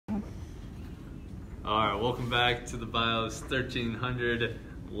Alright, welcome back to the BIOS 1300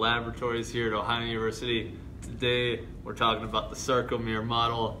 laboratories here at Ohio University. Today we're talking about the Sarcomere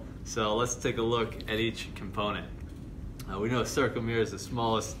model, so let's take a look at each component. We know sarcomere is the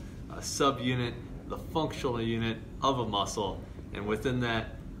smallest subunit, the functional unit of a muscle, and within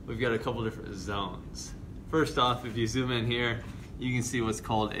that we've got a couple different zones. First off, if you zoom in here, you can see what's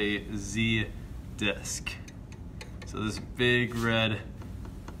called a Z disc. So this big red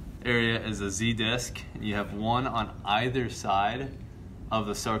area is a Z disc, and you have one on either side of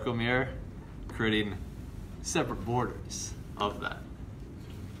the sarcomere, creating separate borders of that.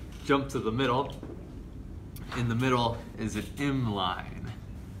 Jump to the middle. In the middle is an M line.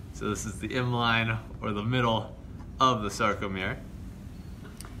 So this is the M line, or the middle of the sarcomere.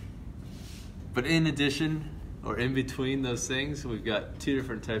 But in addition, or in between those things, we've got two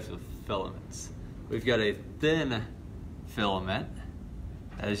different types of filaments. We've got a thin filament,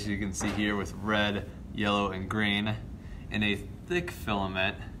 as you can see here with red, yellow, and green, and a thick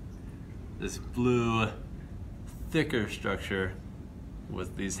filament, this blue, thicker structure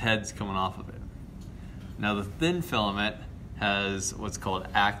with these heads coming off of it. Now the thin filament has what's called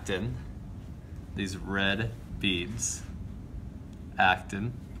actin, these red beads,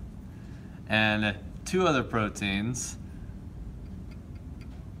 actin, and two other proteins,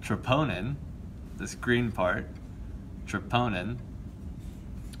 troponin, this green part, troponin,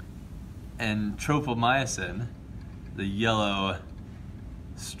 and tropomyosin, the yellow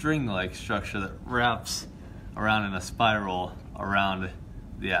string-like structure that wraps around in a spiral around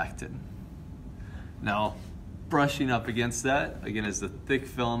the actin. Now, brushing up against that, again, is the thick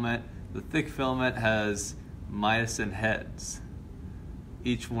filament. The thick filament has myosin heads.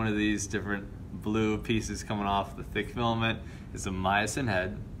 Each one of these different blue pieces coming off the thick filament is a myosin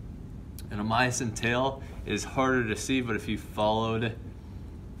head. And a myosin tail is harder to see, but if you followed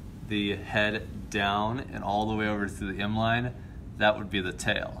the head down and all the way over to the M line, that would be the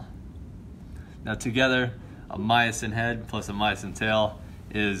tail. Now together, a myosin head plus a myosin tail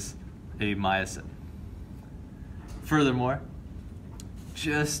is a myosin. Furthermore,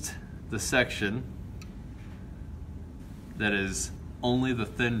 just the section that is only the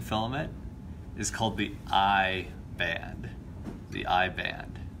thin filament is called the I band, the I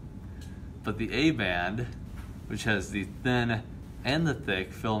band. But the A band, which has the thin and the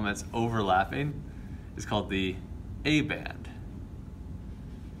thick filaments overlapping, is called the A band.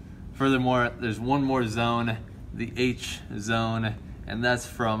 Furthermore, there's one more zone, the H zone, and that's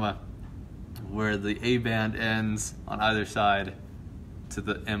from where the A band ends on either side to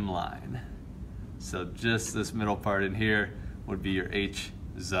the M line. So just this middle part in here would be your H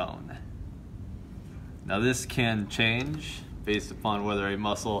zone. Now this can change based upon whether a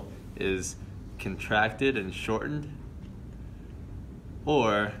muscle is contracted and shortened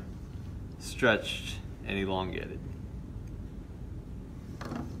or stretched and elongated.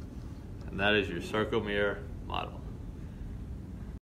 And that is your sarcomere model.